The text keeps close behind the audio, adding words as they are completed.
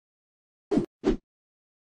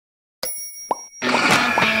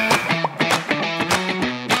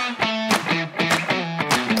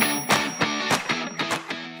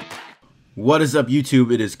What is up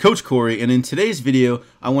YouTube? It is Coach Cory, and in today's video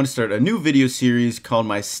I want to start a new video series called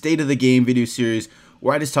my State of the Game video series,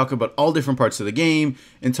 where I just talk about all different parts of the game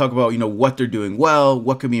and talk about what they're doing well,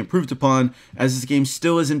 what can be improved upon. As this game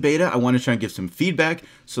still is in beta, I want to try and give some feedback,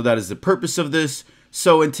 so that is the purpose of this.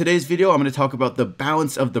 So in today's video I'm going to talk about the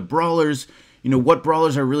balance of the brawlers, what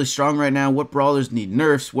brawlers are really strong right now, what brawlers need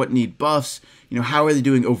nerfs, what need buffs, how are they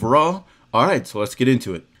doing overall. Alright, so let's get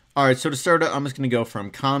into it. Alright, so to start out, I'm just going to go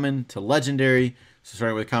from common to legendary. So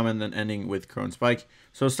starting with common, then ending with Crow and Spike.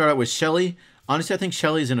 So start out with Shelly. Honestly, I think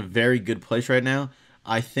Shelly is in a very good place right now.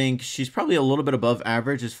 I think she's probably a little bit above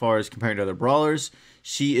average as far as comparing to other brawlers.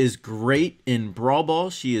 She is great in Brawl Ball.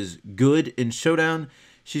 She is good in Showdown.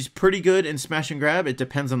 She's pretty good in Smash and Grab. It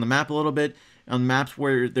depends on the map a little bit. On maps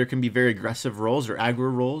where there can be very aggressive roles, or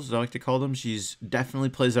aggro roles, as I like to call them, she's definitely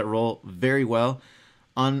plays that role very well.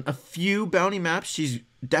 On a few bounty maps, she's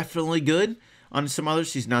definitely good. On some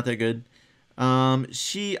others, she's not that good.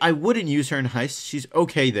 I wouldn't use her in Heist. She's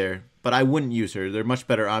okay there, but I wouldn't use her. There are much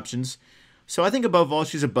better options. So I think above all,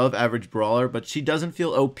 she's above average brawler, but she doesn't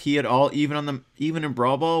feel OP at all. Even in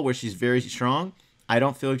Brawl Ball, where she's very strong, I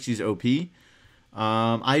don't feel like she's OP.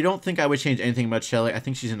 I don't think I would change anything about Shelly. I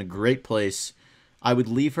think she's in a great place. I would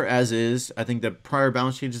leave her as is. I think the prior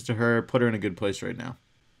balance changes to her put her in a good place right now.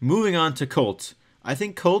 Moving on to Colt. I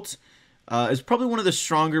think Colt is probably one of the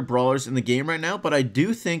stronger brawlers in the game right now, but I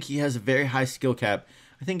do think he has a very high skill cap.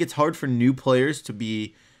 I think it's hard for new players to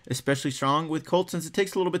be especially strong with Colt, since it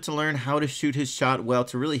takes a little bit to learn how to shoot his shot well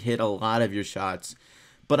to really hit a lot of your shots.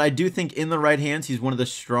 But I do think in the right hands, he's one of the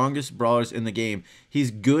strongest brawlers in the game.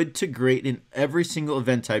 He's good to great in every single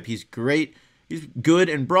event type. He's great. He's good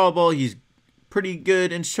in Brawl Ball. He's pretty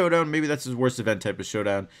good in Showdown. Maybe that's his worst event type, is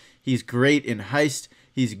Showdown. He's great in Heist.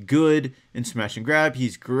 He's good in Smash and Grab.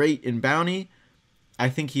 He's great in Bounty. I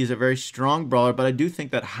think he's a very strong brawler, but I do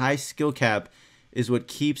think that high skill cap is what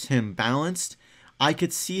keeps him balanced. I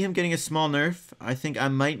could see him getting a small nerf. I think I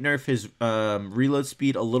might nerf his reload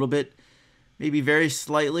speed a little bit, maybe very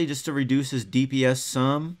slightly, just to reduce his DPS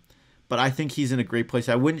some. But I think he's in a great place.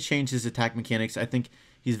 I wouldn't change his attack mechanics. I think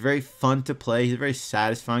he's very fun to play. He's very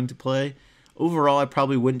satisfying to play. Overall, I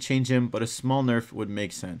probably wouldn't change him, but a small nerf would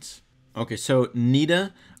make sense. Okay, so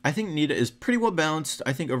Nita. I think Nita is pretty well balanced.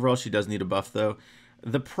 I think overall she does need a buff, though.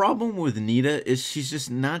 The problem with Nita is she's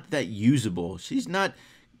just not that usable. She's not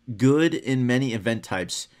good in many event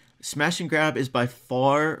types. Smash and Grab is by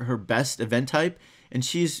far her best event type, and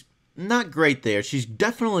she's not great there. She's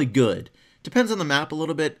definitely good. Depends on the map a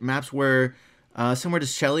little bit. Maps where, similar to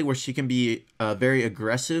Shelly, where she can be very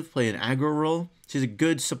aggressive, play an aggro role. She's a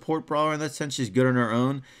good support brawler in that sense. She's good on her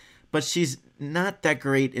own. But she's not that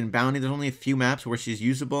great in Bounty. There's only a few maps where she's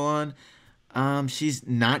usable on. She's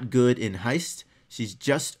not good in Heist. She's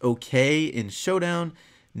just okay in Showdown.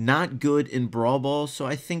 Not good in Brawl Ball. So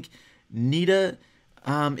I think Nita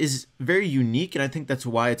is very unique, and I think that's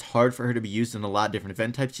why it's hard for her to be used in a lot of different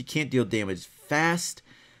event types. She can't deal damage fast.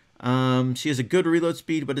 She has a good reload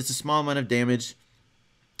speed, but it's a small amount of damage.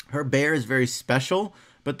 Her bear is very special,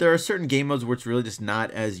 but there are certain game modes where it's really just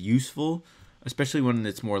not as useful, especially when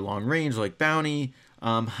it's more long range, like Bounty.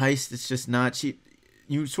 Heist, it's just not.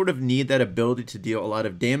 You sort of need that ability to deal a lot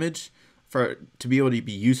of damage to be able to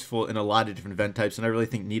be useful in a lot of different event types, and I really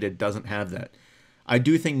think Nita doesn't have that. I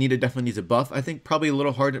do think Nita definitely needs a buff. I think probably a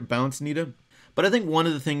little hard to balance Nita, but I think one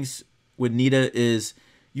of the things with Nita is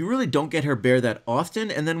you really don't get her bear that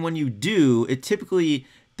often, and then when you do, it typically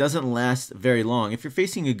doesn't last very long. If you're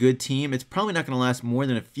facing a good team, it's probably not going to last more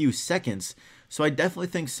than a few seconds. So I definitely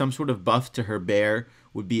think some sort of buff to her bear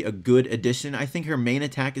would be a good addition. I think her main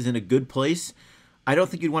attack is in a good place. I don't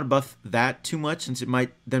think you'd want to buff that too much, since it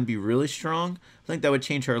might then be really strong. I think that would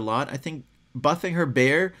change her a lot. I think buffing her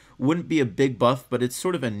bear wouldn't be a big buff, but it's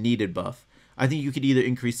sort of a needed buff. I think you could either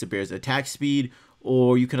increase the bear's attack speed,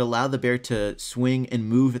 or you could allow the bear to swing and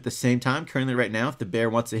move at the same time. Currently right now, if the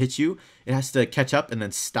bear wants to hit you, it has to catch up and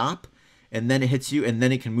then stop, and then it hits you, and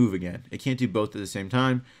then it can move again. It can't do both at the same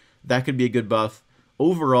time. That could be a good buff.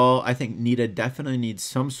 Overall, I think Nita definitely needs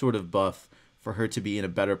some sort of buff for her to be in a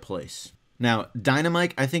better place. Now,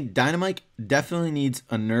 Dynamite. I think Dynamite definitely needs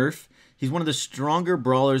a nerf. He's one of the stronger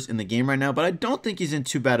brawlers in the game right now, but I don't think he's in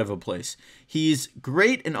too bad of a place. He's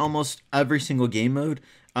great in almost every single game mode.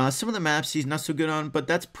 Some of the maps he's not so good on, but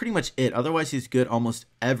that's pretty much it. Otherwise, he's good almost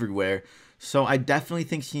everywhere. So I definitely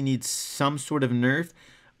think he needs some sort of nerf.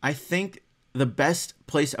 I think the best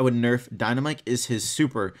place I would nerf Dynamite is his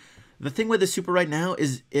super. The thing with the super right now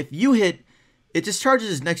is if you hit, it just charges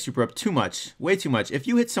his next super up too much, way too much. If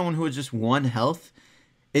you hit someone who has just 1 health,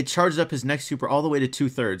 it charges up his next super all the way to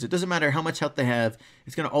 2/3. It doesn't matter how much health they have,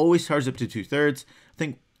 it's going to always charge up to 2/3. I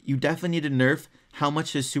think you definitely need to nerf how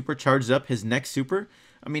much his super charges up his next super.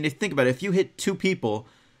 I mean, if think about it, if you hit 2 people,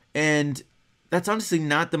 and that's honestly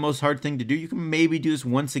not the most hard thing to do. You can maybe do this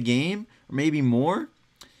once a game, or maybe more.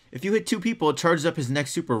 If you hit 2 people, it charges up his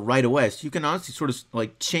next super right away. So you can honestly sort of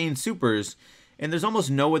like chain supers, and there's almost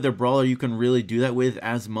no other brawler you can really do that with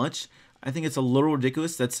as much. I think it's a little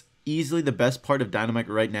ridiculous. That's easily the best part of Dynamite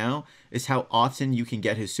right now, is how often you can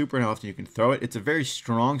get his super and how often you can throw it. It's a very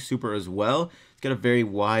strong super as well. It's got a very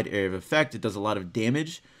wide area of effect. It does a lot of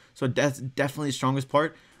damage. So that's definitely the strongest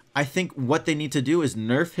part. I think what they need to do is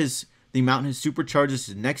nerf the amount his super charges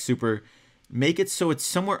his next super. Make it so it's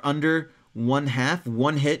somewhere under 1/2.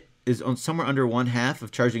 One hit is on somewhere under 1/2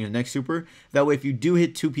 of charging his next super. That way, if you do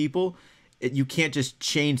hit 2 people, you can't just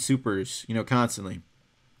chain supers, constantly.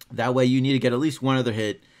 That way, you need to get at least one other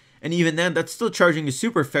hit. And even then, that's still charging his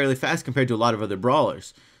super fairly fast compared to a lot of other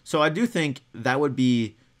brawlers. So I do think that would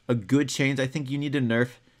be a good change. I think you need to nerf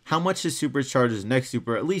how much his super charges his next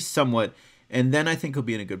super, at least somewhat. And then I think he'll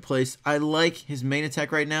be in a good place. I like his main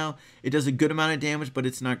attack right now. It does a good amount of damage, but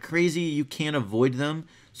it's not crazy. You can't avoid them.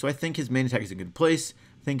 So I think his main attack is in a good place.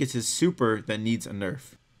 I think it's his super that needs a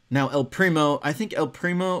nerf. Now, El Primo, I think El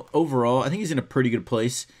Primo overall, I think he's in a pretty good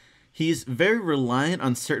place. He's very reliant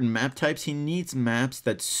on certain map types. He needs maps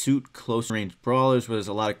that suit close range brawlers where there's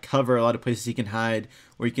a lot of cover, a lot of places he can hide,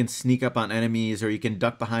 where you can sneak up on enemies or you can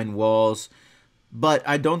duck behind walls. But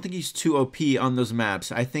I don't think he's too OP on those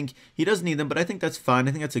maps. I think he does need them, but I think that's fine.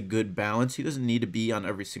 I think that's a good balance. He doesn't need to be on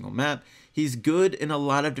every single map. He's good in a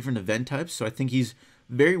lot of different event types, so I think he's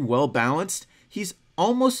very well balanced. He's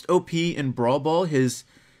almost OP in Brawl Ball. His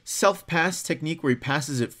self-pass technique where he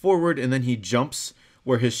passes it forward and then he jumps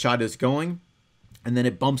where his shot is going, and then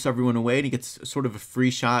it bumps everyone away and he gets sort of a free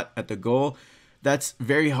shot at the goal. That's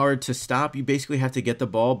very hard to stop. You basically have to get the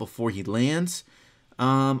ball before he lands.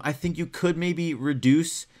 I think you could maybe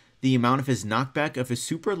reduce the amount of his knockback of his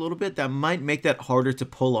super a little bit. That might make that harder to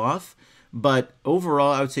pull off. But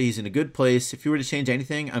overall, I would say he's in a good place. If you were to change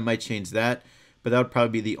anything, I might change that. But that would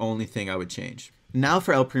probably be the only thing I would change. Now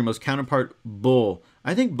for El Primo's counterpart, Bull.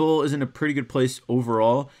 I think Bull is in a pretty good place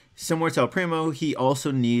overall. Similar to El Primo, he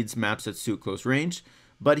also needs maps that suit close range.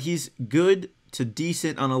 But he's good to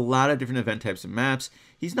decent on a lot of different event types of maps.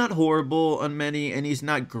 He's not horrible on many, and he's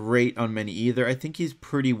not great on many either. I think he's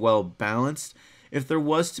pretty well balanced. If there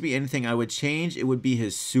was to be anything I would change, it would be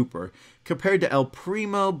his super. Compared to El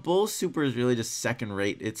Primo, Bull's super is really just second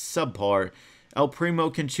rate. It's subpar. El Primo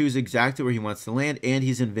can choose exactly where he wants to land, and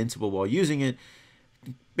he's invincible while using it.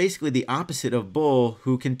 Basically the opposite of Bull,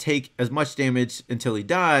 who can take as much damage until he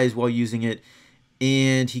dies while using it,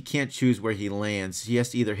 and he can't choose where he lands. He has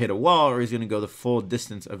to either hit a wall or he's going to go the full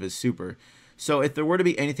distance of his super. So if there were to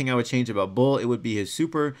be anything I would change about Bull, it would be his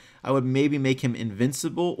super. I would maybe make him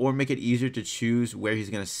invincible or make it easier to choose where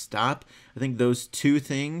he's going to stop. I think those two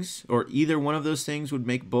things, or either one of those things, would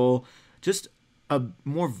make Bull just a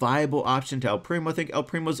more viable option to El Primo. I think El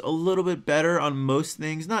Primo's a little bit better on most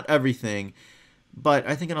things, not everything, but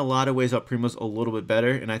I think in a lot of ways El Primo's a little bit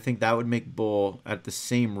better, and I think that would make Bull at the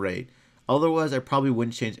same rate. Otherwise, I probably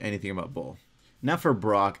wouldn't change anything about Bull. Now for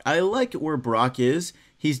Brock. I like where Brock is.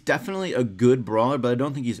 He's definitely a good brawler, but I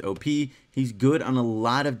don't think he's OP. He's good on a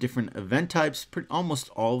lot of different event types, almost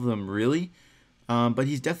all of them really, but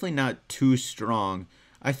he's definitely not too strong.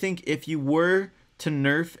 I think if you were to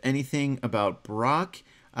nerf anything about Brock,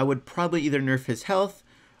 I would probably either nerf his health,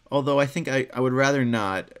 although I think I would rather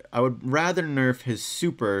not. I would rather nerf his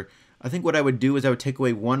super. I think what I would do is I would take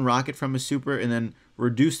away one rocket from his super and then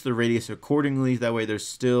reduce the radius accordingly. That way there's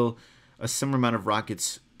still a similar amount of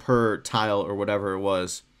rockets per tile or whatever it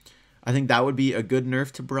was. I think that would be a good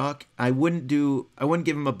nerf to Brock. I wouldn't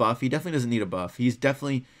give him a buff. He definitely doesn't need a buff. He's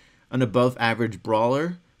definitely an above average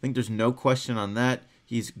brawler. I think there's no question on that.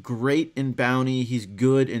 He's great in bounty. He's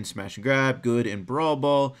good in smash and grab, good in brawl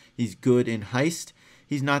ball. He's good in heist.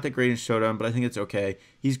 He's not that great in showdown, but I think it's okay.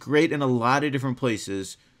 He's great in a lot of different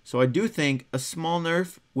places. So I do think a small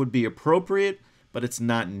nerf would be appropriate, but it's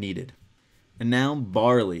not needed. And now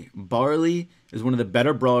Barley. Barley is one of the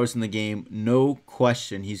better brawlers in the game, no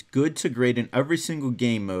question. He's good to great in every single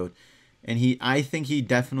game mode, and I think he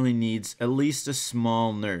definitely needs at least a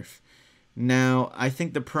small nerf. Now, I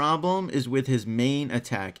think the problem is with his main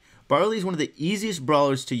attack. Barley is one of the easiest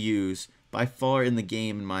brawlers to use by far in the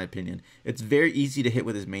game, in my opinion. It's very easy to hit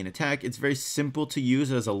with his main attack. It's very simple to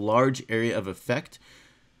use. It has a large area of effect.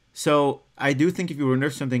 So I do think if you were to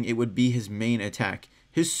nerf something, it would be his main attack.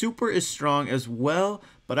 His super is strong as well,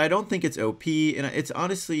 but I don't think it's OP, and it's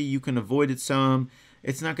honestly, you can avoid it some.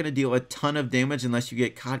 It's not going to deal a ton of damage unless you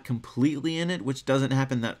get caught completely in it, which doesn't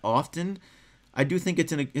happen that often. I do think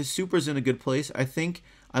his super's in a good place. I think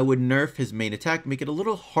I would nerf his main attack, make it a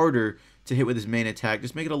little harder to hit with his main attack,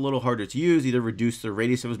 just make it a little harder to use, either reduce the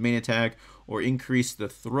radius of his main attack or increase the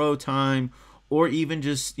throw time, or even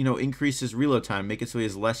just, increase his reload time, make it so he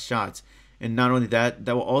has less shots. And not only that,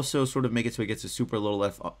 that will also sort of make it so he gets a super a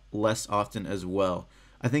little less often as well.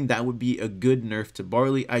 I think that would be a good nerf to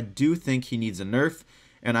Barley. I do think he needs a nerf,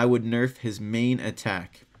 and I would nerf his main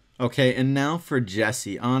attack. Okay, and now for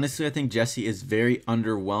Jessie. Honestly, I think Jessie is very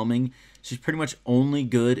underwhelming. She's pretty much only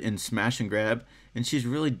good in smash and grab, and she's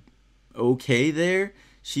really okay there.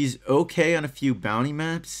 She's okay on a few bounty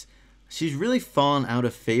maps. She's really fallen out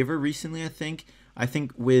of favor recently, I think. I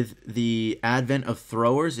think with the advent of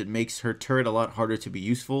throwers, it makes her turret a lot harder to be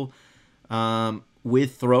useful.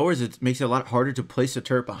 With throwers, it makes it a lot harder to place a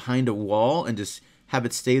turret behind a wall and just have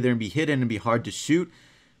it stay there and be hidden and be hard to shoot.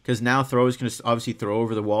 Because now throwers can just obviously throw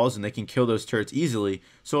over the walls and they can kill those turrets easily.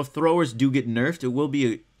 So if throwers do get nerfed, it will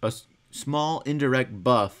be a small indirect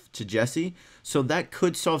buff to Jessie. So that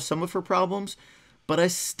could solve some of her problems. But I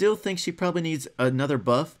still think she probably needs another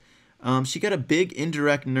buff. She got a big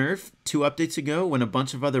indirect nerf 2 updates ago when a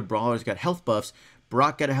bunch of other brawlers got health buffs.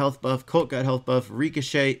 Brock got a health buff, Colt got a health buff,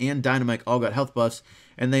 Ricochet and Dynamite all got health buffs.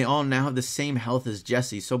 And they all now have the same health as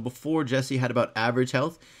Jessie. So before, Jessie had about average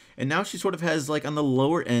health. And now she sort of has like on the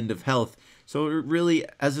lower end of health. So really,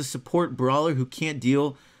 as a support brawler who can't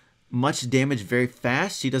deal much damage very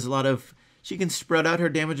fast, she can spread out her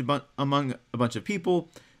damage among a bunch of people,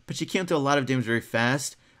 but she can't do a lot of damage very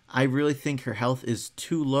fast. I really think her health is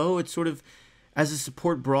too low. It's sort of, as a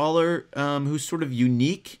support brawler who's sort of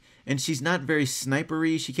unique, and she's not very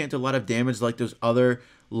snipery. She can't do a lot of damage like those other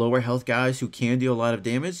lower health guys who can deal a lot of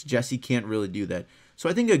damage. Jessie can't really do that. So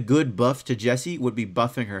I think a good buff to Jessie would be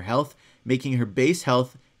buffing her health, making her base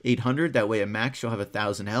health 800. That way at max she'll have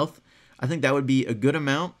 1,000 health. I think that would be a good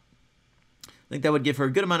amount. I think that would give her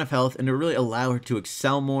a good amount of health and to really allow her to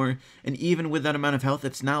excel more. And even with that amount of health,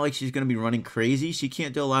 it's not like she's going to be running crazy. She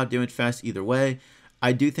can't do a lot of damage fast either way.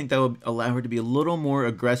 I do think that would allow her to be a little more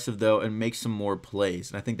aggressive though and make some more plays.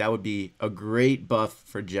 And I think that would be a great buff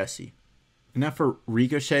for Jessie. And now for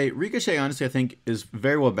Ricochet. Ricochet honestly I think is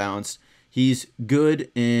very well balanced. He's good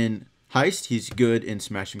in Heist. He's good in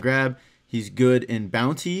Smash and Grab. He's good in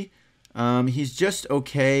Bounty. He's just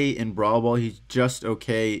okay in Brawl Ball. He's just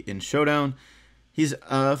okay in Showdown. He's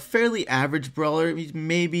a fairly average brawler. He's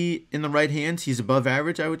maybe in the right hands. He's above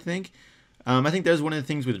average, I would think. I think that's one of the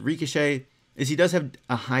things with Ricochet is he does have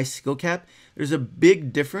a high skill cap. There's a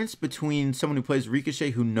big difference between someone who plays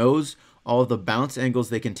Ricochet who knows all of the bounce angles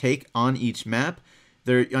they can take on each map.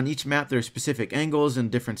 On each map, there are specific angles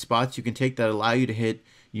and different spots you can take that allow you to hit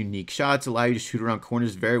unique shots, allow you to shoot around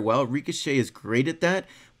corners very well. Ricochet is great at that,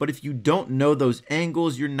 but if you don't know those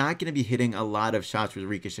angles, you're not going to be hitting a lot of shots with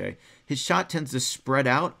Ricochet. His shot tends to spread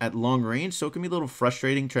out at long range, so it can be a little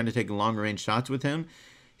frustrating trying to take long range shots with him.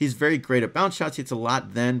 He's very great at bounce shots. He hits a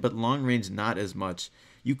lot then, but long range not as much.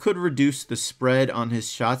 You could reduce the spread on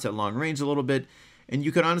his shots at long range a little bit, and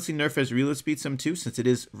you could honestly nerf his reload speed some too, since it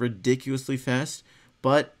is ridiculously fast.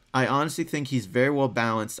 But I honestly think he's very well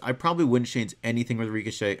balanced. I probably wouldn't change anything with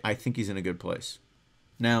Ricochet. I think he's in a good place.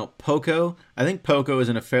 Now, Poco. I think Poco is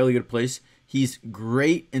in a fairly good place. He's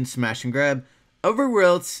great in Smash and Grab. Everywhere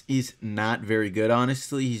else, he's not very good,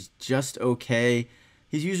 honestly. He's just okay.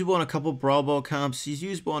 He's usable on a couple Brawl Ball comps. He's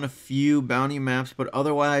usable on a few bounty maps, but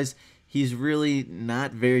otherwise, he's really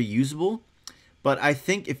not very usable. But I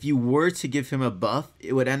think if you were to give him a buff,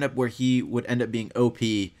 it would end up where he would end up being OP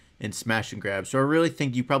in Smash and Grab. So I really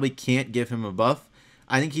think you probably can't give him a buff.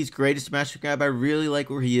 I think he's great at Smash and Grab. I really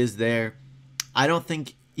like where he is there. I don't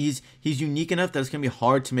think he's unique enough that it's going to be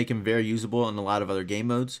hard to make him very usable in a lot of other game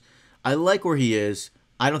modes. I like where he is.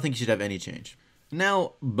 I don't think he should have any change.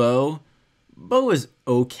 Now, Bo. Bo is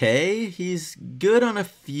okay. He's good on a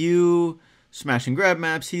few Smash and Grab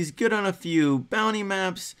maps. He's good on a few bounty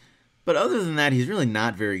maps. But other than that, he's really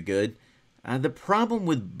not very good. The problem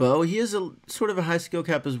with Bo, he has a sort of a high skill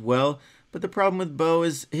cap as well, but the problem with Bo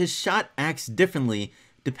is his shot acts differently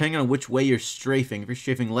depending on which way you're strafing. If you're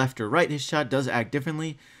strafing left or right, his shot does act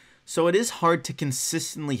differently, so it is hard to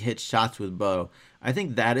consistently hit shots with Bo. I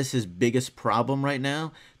think that is his biggest problem right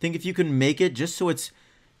now. I think if you can make it just so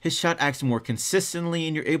his shot acts more consistently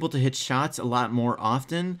and you're able to hit shots a lot more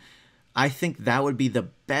often, I think that would be the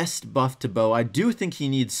best buff to Bo. I do think he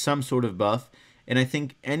needs some sort of buff. And I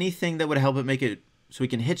think anything that would help it make it so he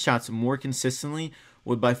can hit shots more consistently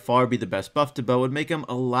would by far be the best buff to Bo. It would make him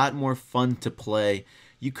a lot more fun to play.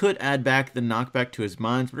 You could add back the knockback to his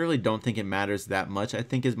mines, but I really don't think it matters that much. I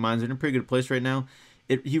think his mines are in a pretty good place right now.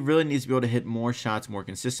 He really needs to be able to hit more shots more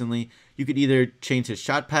consistently. You could either change his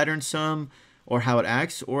shot pattern some, or how it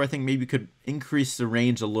acts, or I think maybe could increase the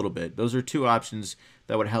range a little bit. Those are two options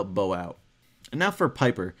that would help Bo out. And now for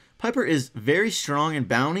Piper. Piper is very strong in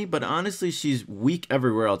bounty, but honestly, she's weak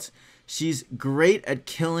everywhere else. She's great at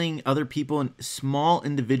killing other people in small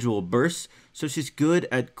individual bursts, so she's good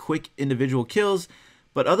at quick individual kills,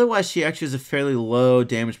 but otherwise she actually has a fairly low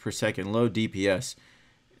damage per second, low DPS.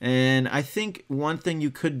 And I think one thing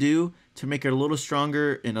you could do to make her a little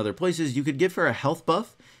stronger in other places, you could give her a health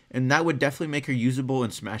buff, and that would definitely make her usable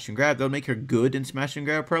in Smash and Grab. That would make her good in Smash and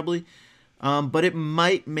Grab probably. But it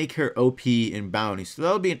might make her OP in bounty. So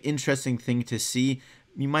that would be an interesting thing to see.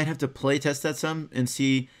 You might have to play test that some and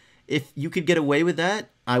see if you could get away with that.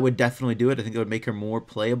 I would definitely do it. I think it would make her more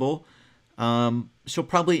playable. She'll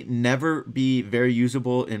probably never be very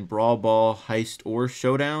usable in Brawl Ball, Heist, or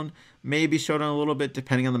Showdown. Maybe Showdown a little bit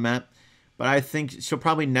depending on the map. But I think she'll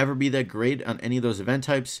probably never be that great on any of those event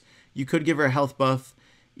types. You could give her a health buff.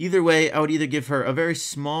 Either way, I would either give her a very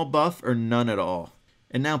small buff or none at all.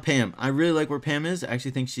 And now Pam. I really like where Pam is. I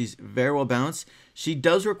actually think she's very well balanced. She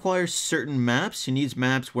does require certain maps. She needs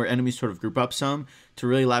maps where enemies sort of group up some to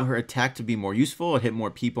really allow her attack to be more useful, hit more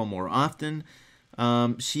people more often.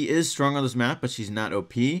 She is strong on this map, but she's not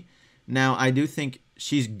OP. Now, I do think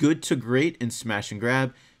she's good to great in Smash and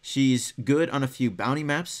Grab. She's good on a few bounty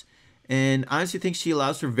maps. And I honestly think she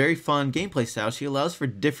allows for very fun gameplay styles. She allows for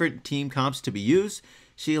different team comps to be used.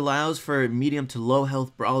 She allows for medium to low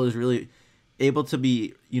health brawlers really able to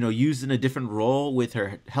be, used in a different role with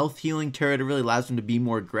her health healing turret. It really allows them to be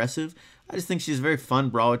more aggressive. I just think she's a very fun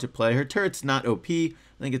brawler to play. Her turret's not OP. I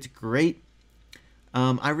think it's great.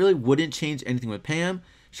 I really wouldn't change anything with Pam.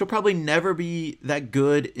 She'll probably never be that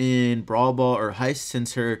good in Brawl Ball or Heist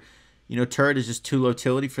since her, turret is just too low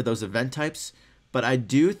utility for those event types. But I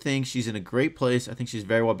do think she's in a great place. I think she's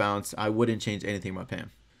very well balanced. I wouldn't change anything about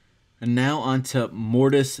Pam. And now on to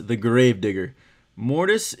Mortis the Gravedigger.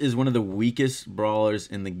 Mortis is one of the weakest brawlers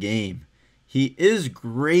in the game. He is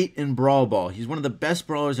great in Brawl Ball. He's one of the best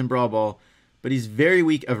brawlers in Brawl Ball, but he's very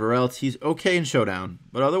weak everywhere else. He's okay in Showdown,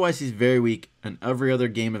 but otherwise he's very weak in every other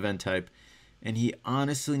game event type, and he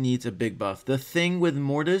honestly needs a big buff. The thing with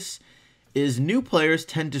Mortis is new players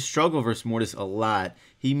tend to struggle versus Mortis a lot.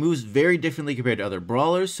 He moves very differently compared to other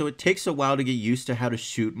brawlers, so it takes a while to get used to how to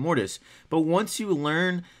shoot Mortis. But once you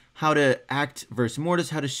learn how to act versus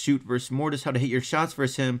Mortis, how to shoot versus Mortis, how to hit your shots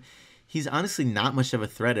versus him, he's honestly not much of a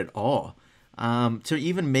threat at all. To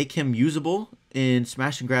even make him usable in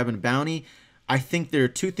Smash and Grab and Bounty, I think there are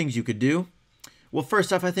two things you could do. Well,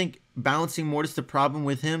 first off, I think balancing Mortis, the problem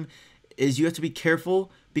with him is you have to be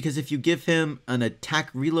careful because if you give him an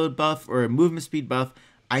attack reload buff or a movement speed buff,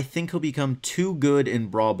 I think he'll become too good in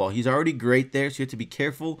Brawl Ball. He's already great there, so you have to be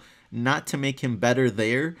careful not to make him better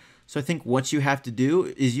there. So I think what you have to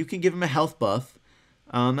do is you can give him a health buff.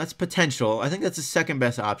 That's potential. I think that's the second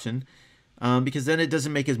best option because then it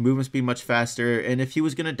doesn't make his movement speed much faster. And if he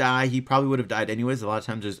was going to die, he probably would have died anyways. A lot of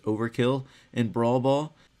times there's overkill in Brawl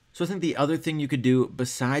Ball. So I think the other thing you could do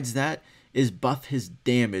besides that is buff his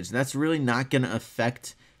damage. That's really not going to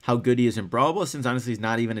affect how good he is in Brawl Ball since honestly he's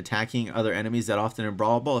not even attacking other enemies that often in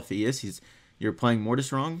Brawl Ball. If he is, you're playing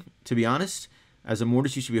Mortis wrong, to be honest. As a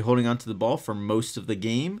Mortis, you should be holding onto the ball for most of the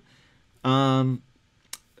game.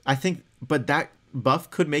 I think, but that buff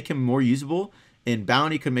could make him more usable in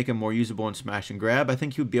Bounty, could make him more usable in Smash and Grab. I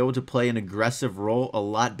think he would be able to play an aggressive role a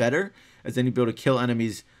lot better, as then he'd be able to kill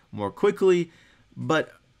enemies more quickly.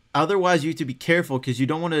 But otherwise, you have to be careful because you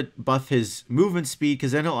don't want to buff his movement speed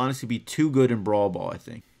because then he'll honestly be too good in Brawl Ball, I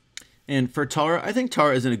think. And for Tara, I think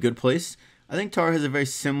Tara is in a good place. I think Tara has a very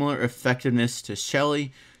similar effectiveness to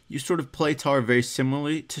Shelly. You sort of play Tara very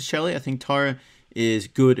similarly to Shelly. I think Tara is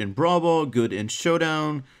good in Brawl Ball, good in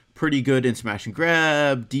Showdown, pretty good in Smash and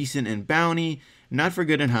Grab, decent in Bounty, not for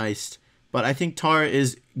good in Heist. But I think Tara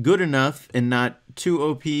is good enough and not too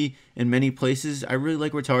OP in many places. I really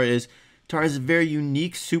like where Tara is. Tara has a very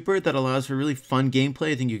unique super that allows for really fun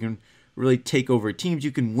gameplay. I think you can really take over teams.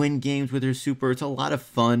 You can win games with her super. It's a lot of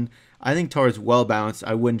fun. I think Tara is well balanced.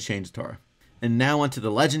 I wouldn't change Tara. And now onto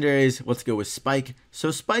the legendaries. Let's go with Spike.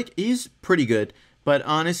 So Spike, he's pretty good. But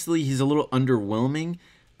honestly, he's a little underwhelming.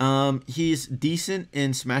 He's decent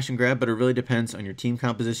in Smash and Grab, but it really depends on your team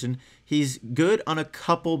composition. He's good on a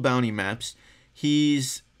couple bounty maps.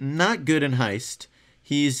 He's not good in Heist.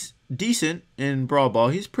 He's decent in Brawl Ball.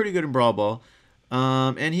 He's pretty good in Brawl Ball.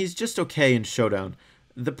 And he's just okay in Showdown.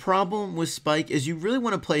 The problem with Spike is you really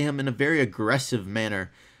want to play him in a very aggressive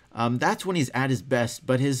manner. That's when he's at his best,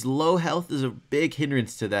 but his low health is a big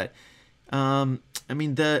hindrance to that. I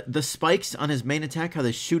mean, the spikes on his main attack, how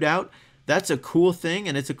they shoot out, that's a cool thing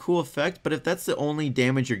and it's a cool effect, but if that's the only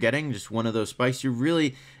damage you're getting, just one of those spikes, you're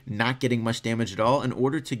really not getting much damage at all. In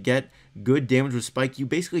order to get good damage with Spike, you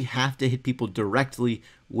basically have to hit people directly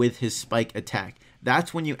with his Spike attack.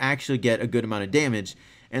 That's when you actually get a good amount of damage,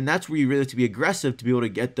 and that's where you really have to be aggressive to be able to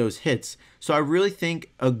get those hits. So I really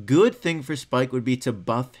think a good thing for Spike would be to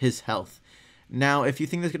buff his health. Now, if you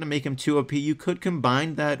think that's going to make him too OP, you could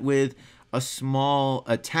combine that with a small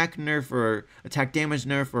attack nerf or attack damage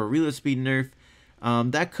nerf or a reload speed nerf.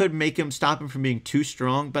 That could stop him from being too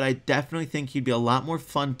strong, but I definitely think he'd be a lot more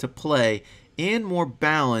fun to play and more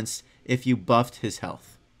balanced if you buffed his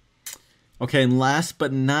health. Okay, and last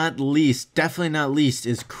but not least, definitely not least,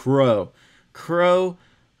 is Crow. Crow,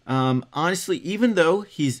 honestly, even though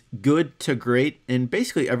he's good to great in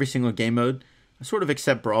basically every single game mode, sort of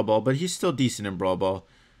except Brawl Ball, but he's still decent in Brawl Ball.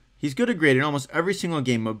 He's good to great in almost every single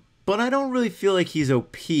game mode, but I don't really feel like he's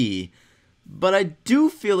OP. But I do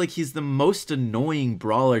feel like he's the most annoying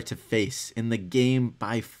brawler to face in the game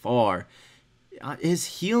by far. His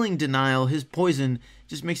healing denial, his poison,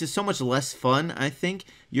 just makes it so much less fun. I think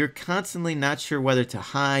you're constantly not sure whether to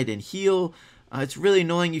hide and heal. It's really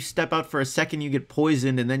annoying. You step out for a second, you get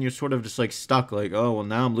poisoned, and then you're sort of just like stuck, like, oh, well,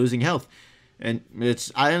 now I'm losing health. And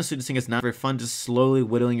I honestly just think it's not very fun, just slowly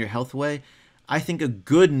whittling your health away. I think a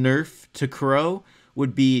good nerf to Crow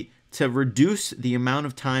would be to reduce the amount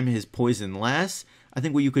of time his poison lasts. I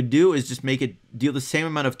think what you could do is just make it deal the same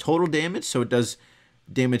amount of total damage, so it does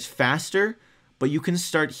damage faster, but you can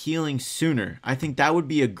start healing sooner. I think that would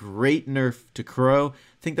be a great nerf to Crow.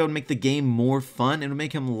 I think that would make the game more fun and would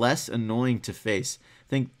make him less annoying to face. I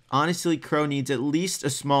think, honestly, Crow needs at least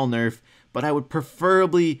a small nerf, but I would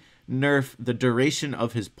preferably nerf the duration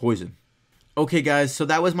of his poison. Okay, guys, so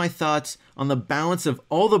that was my thoughts on the balance of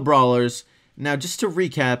all the brawlers. Now, just to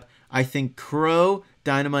recap, I think Crow,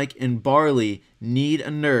 Dynamite, and Barley need a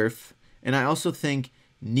nerf, and I also think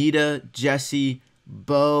Nita, Jessie,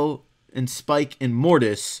 Bo, and Spike, and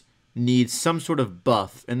Mortis need some sort of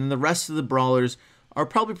buff, and then the rest of the brawlers are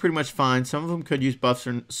probably pretty much fine. Some of them could use buffs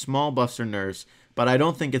or small buffs or nerfs, but I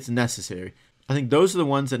don't think it's necessary. I think those are the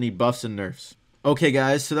ones that need buffs and nerfs. Okay,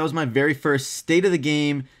 guys, so that was my very first State of the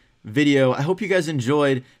Game video. I hope you guys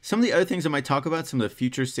enjoyed. Some of the other things I might talk about, some of the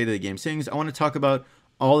future State of the Game things, I want to talk about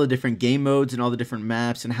all the different game modes and all the different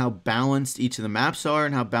maps and how balanced each of the maps are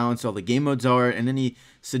and how balanced all the game modes are, and any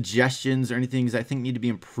suggestions or anything I think need to be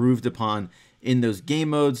improved upon in those game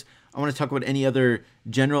modes. I want to talk about any other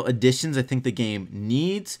general additions I think the game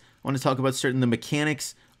needs. I want to talk about the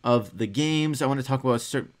mechanics of the games. I want to talk about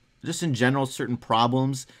just in general certain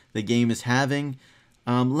problems the game is having.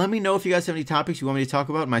 Let me know if you guys have any topics you want me to talk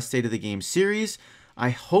about in my State of the Game series.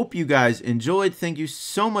 I hope you guys enjoyed. Thank you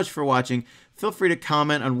so much for watching. Feel free to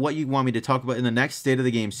comment on what you want me to talk about in the next State of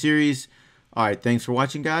the Game series. All right, thanks for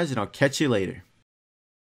watching, guys, and I'll catch you later.